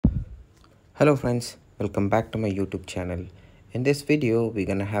Hello friends, welcome back to my YouTube channel. In this video, we're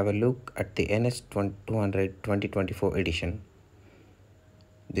gonna have a look at the NS200 2024 edition.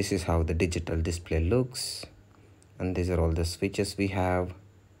 This is how the digital display looks, and these are all the switches we have.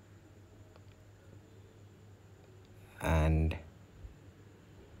 And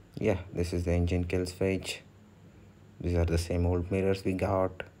yeah, this is the engine kill switch. These are the same old mirrors we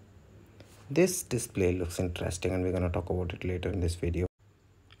got. This display looks interesting and we're gonna talk about it later in this video.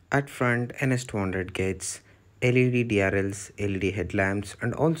 At front, NS200 gets LED DRLs, LED headlamps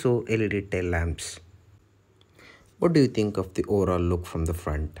and also LED tail lamps. What do you think of the overall look from the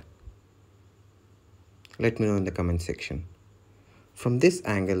front? Let me know in the comment section. From this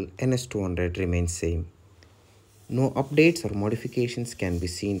angle, NS200 remains same. No updates or modifications can be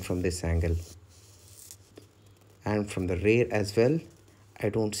seen from this angle. And from the rear as well, I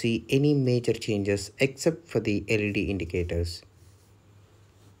don't see any major changes except for the LED indicators.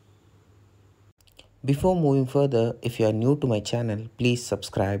 Before moving further, if you are new to my channel, please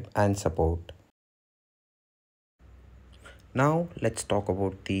subscribe and support. Now let's talk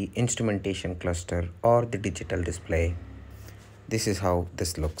about the instrumentation cluster or the digital display. This is how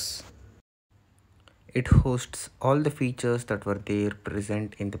this looks. It hosts all the features that were there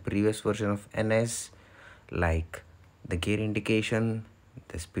present in the previous version of NS, like the gear indication,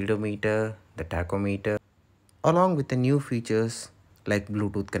 the speedometer, the tachometer, along with the new features like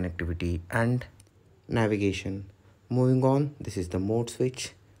Bluetooth connectivity and navigation. Moving on, this is the mode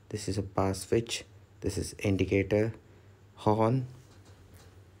switch, this is a pass switch, this is indicator, horn,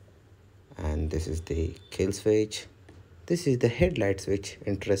 and this is the kill switch, this is the headlight switch,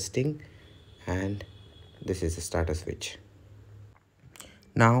 interesting, and this is the starter switch.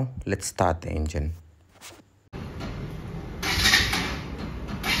 Now let's start the engine.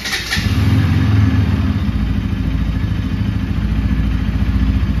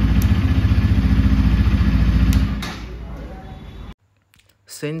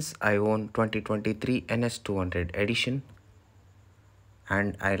 Since I own 2023 NS200 edition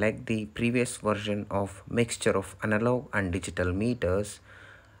and I like the previous version of mixture of analog and digital meters,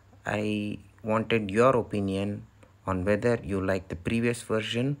 I wanted your opinion on whether you like the previous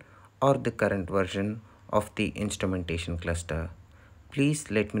version or the current version of the instrumentation cluster.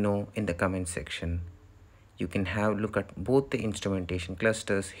 Please let me know in the comment section. You can have a look at both the instrumentation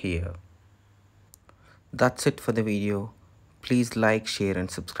clusters here. That's it for the video. Please like, share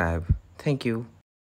and subscribe. Thank you.